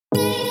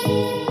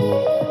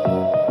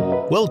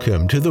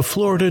Welcome to the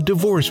Florida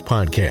Divorce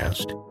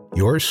Podcast,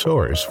 your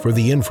source for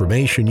the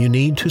information you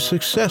need to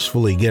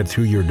successfully get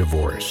through your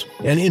divorce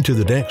and into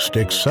the next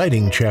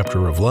exciting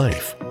chapter of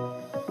life.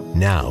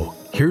 Now,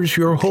 here's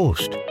your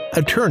host,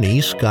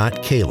 Attorney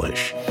Scott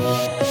Kalish.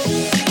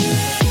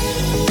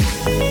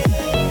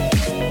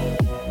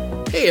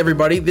 Hey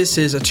everybody, this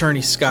is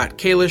Attorney Scott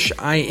Kalish.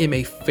 I am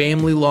a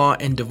family law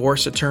and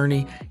divorce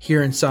attorney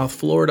here in South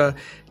Florida.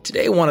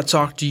 Today I want to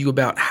talk to you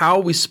about how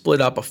we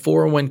split up a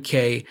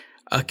 401k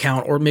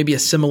account or maybe a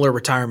similar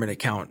retirement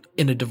account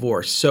in a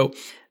divorce. So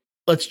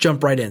let's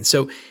jump right in.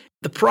 So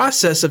the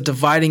process of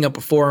dividing up a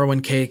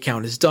 401k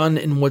account is done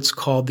in what's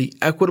called the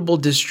equitable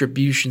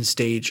distribution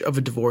stage of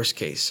a divorce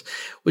case,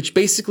 which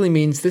basically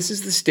means this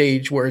is the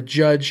stage where a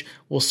judge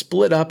will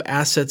split up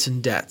assets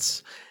and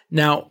debts.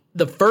 Now,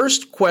 the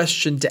first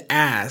question to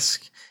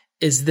ask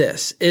is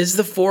this: is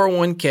the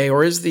 401k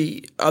or is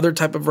the other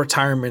type of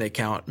retirement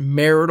account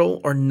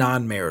marital or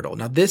non-marital?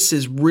 Now, this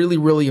is really,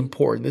 really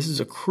important. This is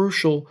a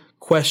crucial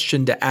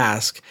question to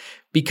ask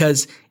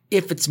because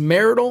if it's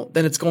marital,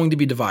 then it's going to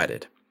be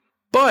divided.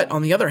 But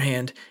on the other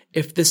hand,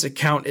 if this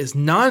account is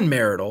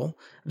non-marital,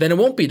 then it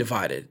won't be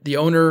divided. The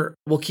owner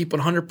will keep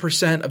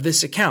 100% of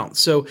this account.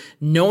 So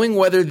knowing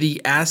whether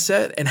the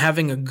asset and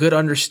having a good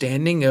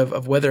understanding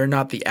of whether or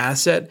not the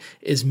asset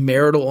is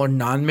marital or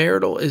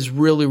non-marital is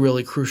really,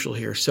 really crucial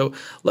here. So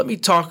let me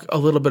talk a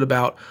little bit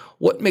about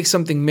what makes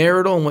something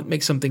marital and what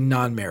makes something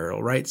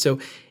non-marital, right? So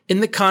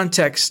in the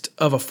context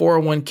of a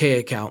 401k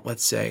account,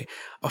 let's say,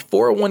 a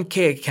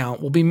 401k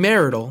account will be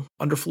marital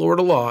under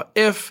Florida law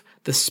if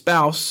the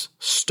spouse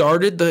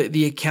started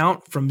the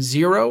account from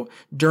zero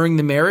during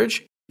the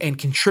marriage and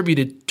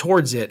contributed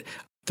towards it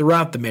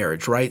throughout the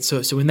marriage, right?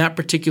 So in that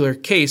particular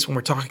case, when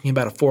we're talking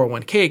about a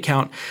 401k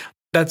account,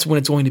 that's when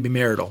it's going to be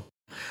marital.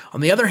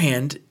 On the other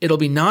hand, it'll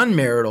be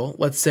non-marital,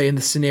 let's say in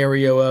the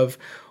scenario of,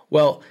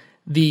 well,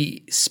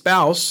 the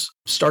spouse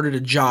started a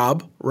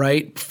job,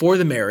 right, before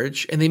the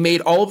marriage, and they made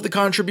all of the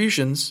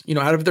contributions,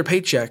 out of their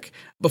paycheck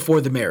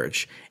before the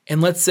marriage. And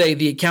let's say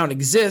the account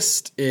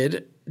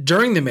existed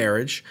during the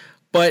marriage,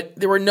 but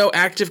there were no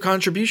active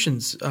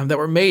contributions that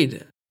were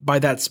made by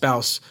that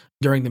spouse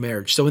during the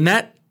marriage. So in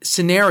that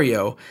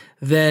scenario,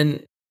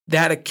 then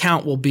that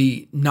account will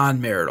be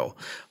non-marital.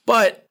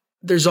 But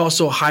there's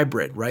also a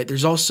hybrid, right?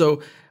 There's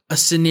also a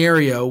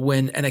scenario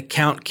when an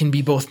account can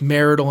be both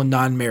marital and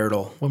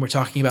non-marital when we're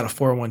talking about a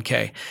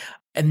 401k.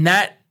 And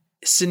that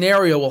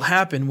scenario will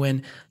happen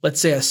when,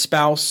 let's say, a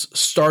spouse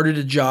started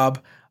a job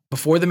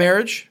before the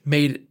marriage,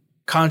 made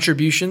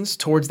contributions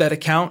towards that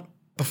account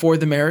before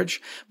the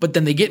marriage, but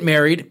then they get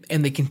married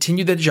and they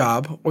continue the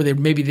job, or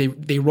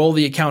they roll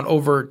the account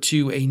over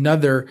to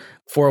another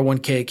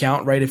 401k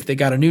account, right? If they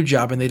got a new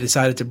job and they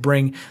decided to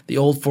bring the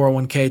old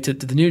 401k to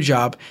the new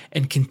job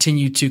and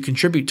continue to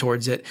contribute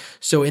towards it.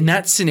 So in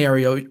that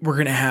scenario, we're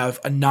going to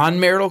have a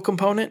non-marital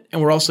component and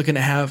we're also going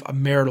to have a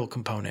marital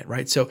component,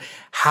 right? So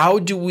how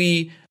do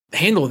we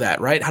handle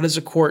that, right? How does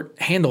a court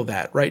handle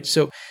that, right?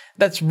 So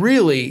that's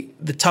really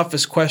the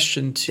toughest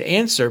question to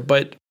answer,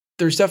 but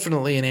there's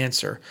definitely an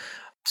answer.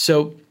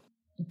 So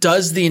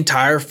does the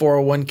entire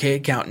 401k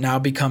account now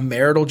become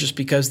marital just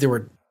because there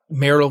were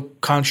marital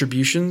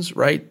contributions,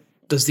 right?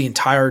 Does the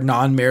entire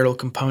non-marital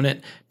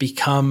component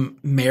become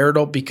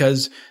marital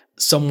because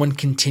someone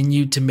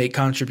continued to make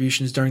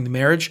contributions during the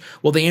marriage?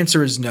 Well, the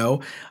answer is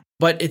no,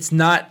 but it's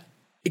not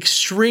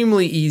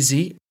extremely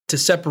easy to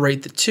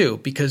separate the two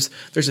because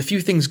there's a few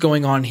things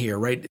going on here,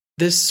 right?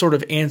 This sort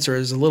of answer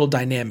is a little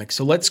dynamic.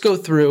 So let's go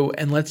through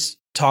and let's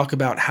talk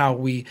about how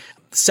we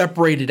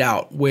separate it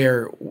out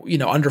where,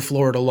 under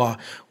Florida law,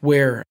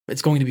 where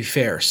it's going to be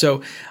fair.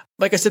 So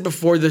like I said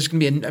before, there's going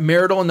to be a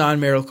marital and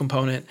non-marital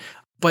component,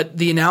 but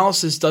the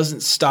analysis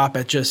doesn't stop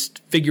at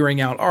just figuring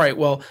out, all right,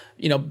 well,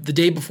 the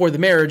day before the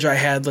marriage, I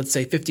had, let's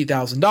say,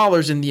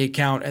 $50,000 in the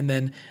account, and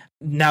then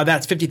now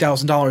that's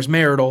 $50,000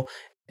 marital,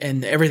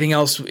 and everything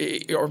else,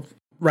 or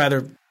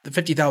rather, the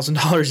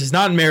 $50,000 is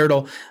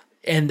non-marital,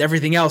 and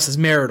everything else is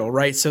marital,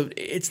 right? So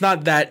it's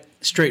not that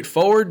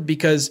straightforward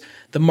because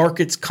the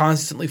market's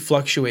constantly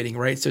fluctuating,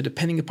 right? So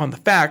depending upon the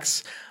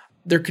facts,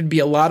 there could be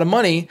a lot of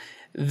money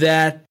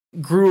that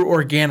grew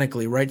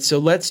organically, right? So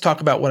let's talk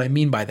about what I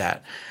mean by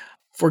that.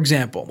 For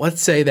example,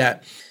 let's say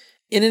that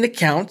in an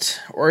account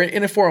or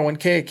in a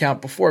 401k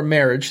account before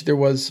marriage, there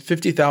was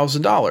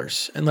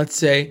 $50,000. And let's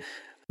say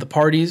the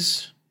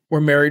parties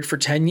were married for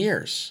 10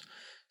 years.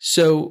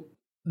 So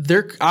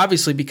they're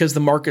obviously, because the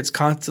market's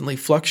constantly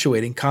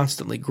fluctuating,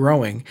 constantly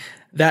growing,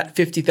 that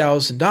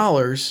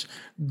 $50,000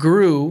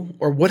 grew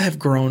or would have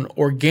grown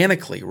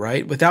organically,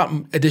 right? Without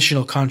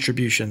additional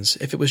contributions.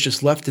 If it was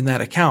just left in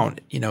that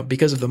account,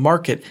 because of the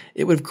market,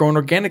 it would have grown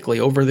organically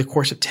over the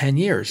course of 10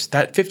 years.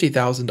 That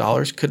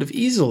 $50,000 could have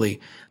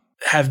easily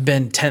have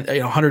been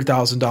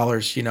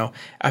 $100,000,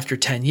 after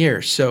 10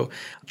 years. So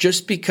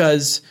just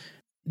because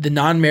the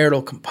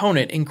non-marital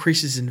component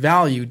increases in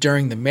value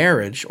during the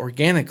marriage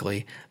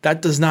organically,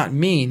 that does not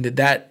mean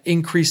that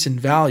increase in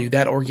value,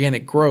 that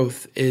organic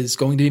growth is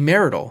going to be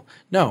marital.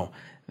 No,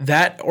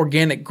 that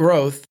organic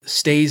growth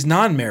stays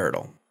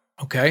non-marital.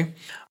 Okay.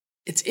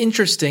 it's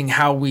interesting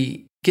how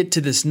we get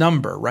to this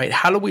number, right?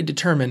 How do we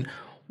determine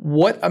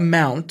what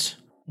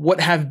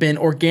have been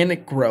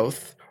organic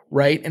growth,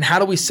 right? And how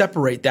do we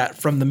separate that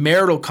from the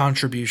marital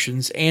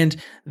contributions and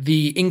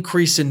the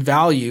increase in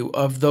value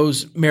of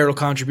those marital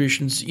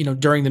contributions,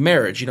 during the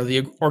marriage,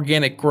 the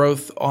organic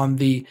growth on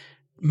the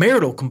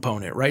marital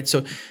component, right?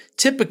 So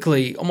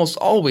typically, almost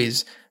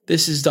always,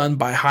 this is done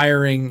by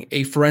hiring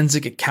a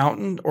forensic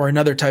accountant or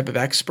another type of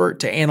expert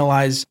to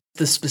analyze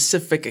the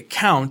specific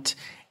account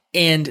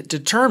and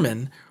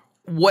determine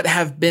what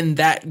have been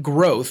that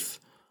growth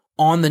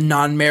on the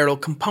non-marital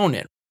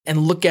component, and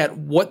look at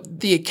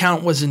what the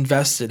account was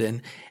invested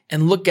in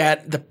and look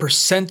at the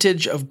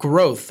percentage of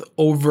growth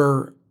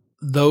over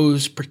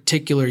those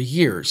particular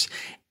years.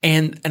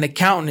 And an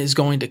accountant is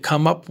going to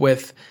come up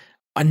with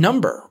a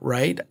number,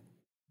 right?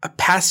 A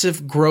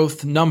passive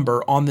growth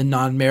number on the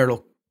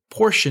non-marital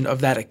portion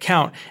of that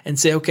account and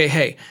say, okay,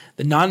 hey,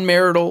 the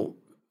non-marital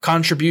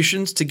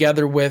contributions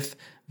together with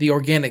the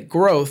organic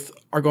growth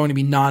are going to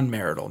be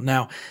non-marital.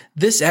 Now,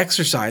 this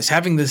exercise,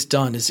 having this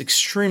done, is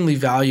extremely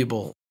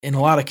valuable in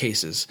a lot of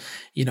cases.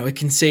 It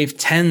can save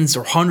tens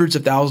or hundreds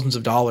of thousands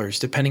of dollars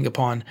depending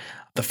upon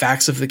the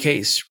facts of the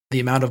case,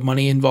 the amount of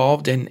money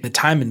involved and the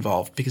time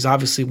involved, because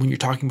obviously when you're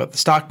talking about the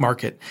stock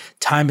market,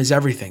 time is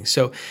everything.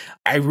 So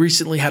I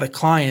recently had a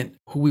client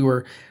who we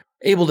were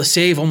able to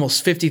save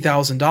almost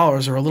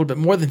 $50,000 or a little bit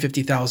more than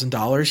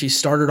 $50,000. He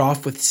started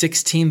off with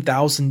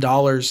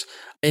 $16,000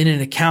 in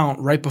an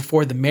account right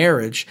before the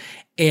marriage,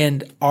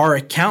 and our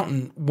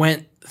accountant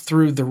went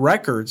through the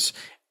records,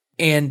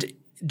 and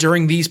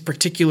during these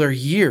particular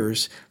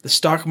years, the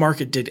stock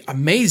market did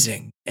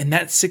amazing. And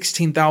that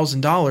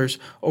 $16,000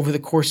 over the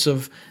course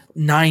of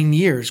 9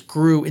 years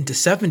grew into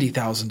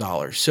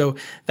 $70,000. So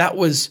that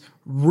was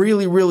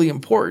really, really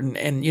important.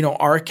 And,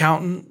 our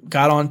accountant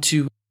got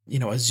onto,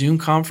 a Zoom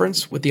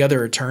conference with the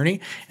other attorney,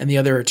 and the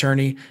other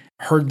attorney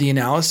heard the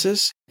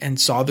analysis and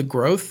saw the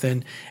growth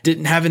and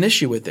didn't have an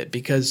issue with it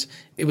because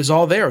it was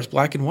all there. It was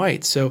black and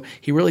white. So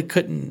he really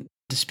couldn't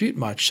dispute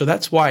much. So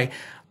that's why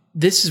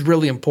this is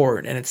really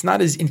important. And it's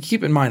not and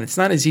keep in mind, it's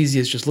not as easy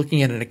as just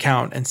looking at an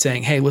account and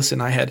saying, hey, listen,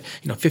 I had,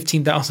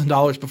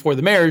 $15,000 before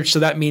the marriage. So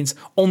that means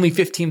only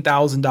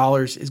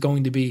 $15,000 is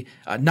going to be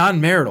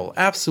non-marital.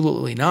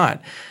 Absolutely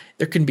not.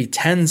 There can be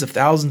tens of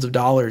thousands of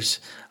dollars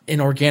in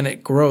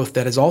organic growth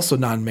that is also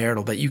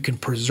non-marital that you can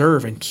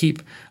preserve and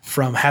keep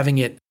from having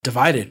it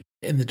divided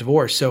in the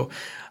divorce. So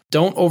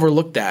don't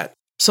overlook that.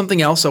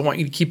 Something else I want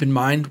you to keep in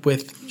mind,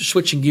 with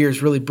switching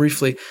gears really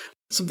briefly,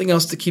 something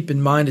else to keep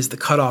in mind is the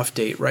cutoff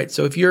date, right?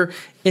 So if you're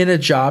in a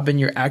job and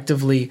you're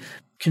actively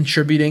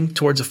contributing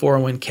towards a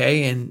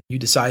 401k and you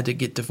decide to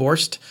get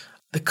divorced,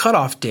 the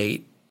cutoff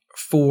date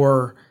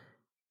for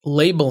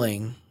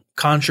labeling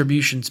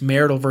contributions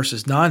marital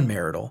versus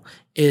non-marital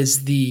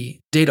is the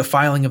date of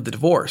filing of the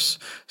divorce.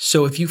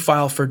 So if you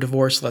file for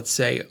divorce, let's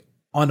say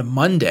on a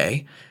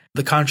Monday,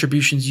 the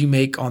contributions you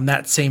make on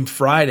that same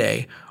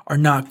Friday are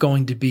not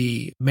going to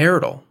be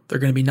marital. They're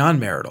going to be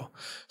non-marital.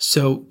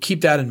 So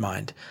keep that in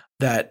mind,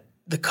 that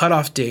the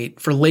cutoff date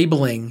for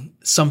labeling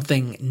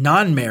something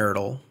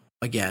non-marital,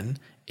 again,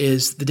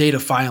 is the date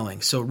of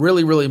filing. So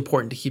really, really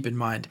important to keep in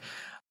mind.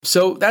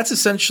 So that's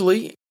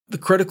essentially the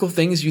critical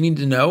things you need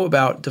to know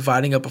about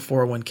dividing up a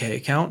 401k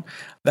account.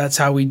 That's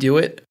how we do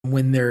it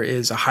when there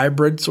is a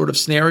hybrid sort of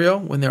scenario,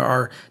 when there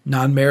are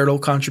non-marital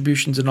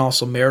contributions and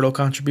also marital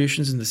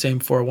contributions in the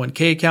same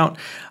 401k account.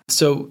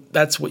 So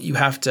that's what you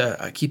have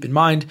to keep in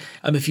mind.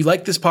 If you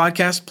like this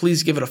podcast,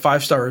 please give it a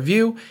 5-star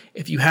review.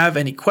 If you have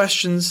any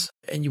questions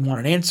and you want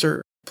an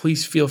answer,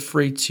 please feel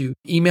free to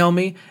email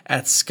me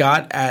at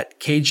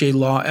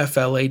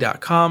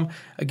scott@kjlawfla.com.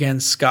 Again,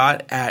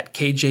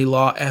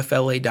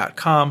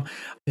 scott@kjlawfla.com.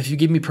 If you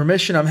give me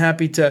permission, I'm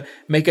happy to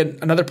make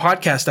another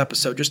podcast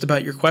episode just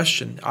about your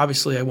question.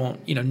 Obviously, I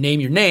won't, name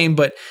your name,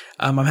 but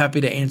I'm happy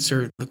to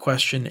answer the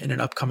question in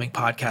an upcoming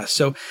podcast.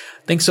 So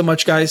thanks so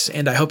much, guys,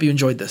 and I hope you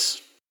enjoyed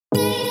this.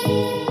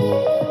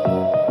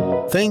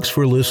 Thanks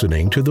for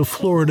listening to the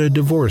Florida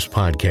Divorce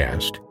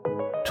Podcast.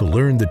 To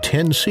learn the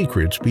 10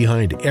 secrets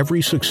behind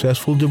every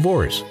successful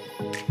divorce,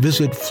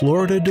 visit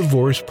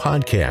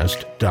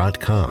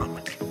floridadivorcepodcast.com.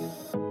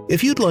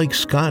 If you'd like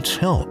Scott's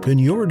help in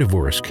your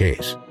divorce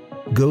case,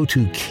 go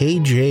to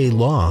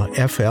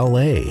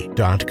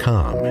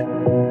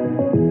kjlawfla.com.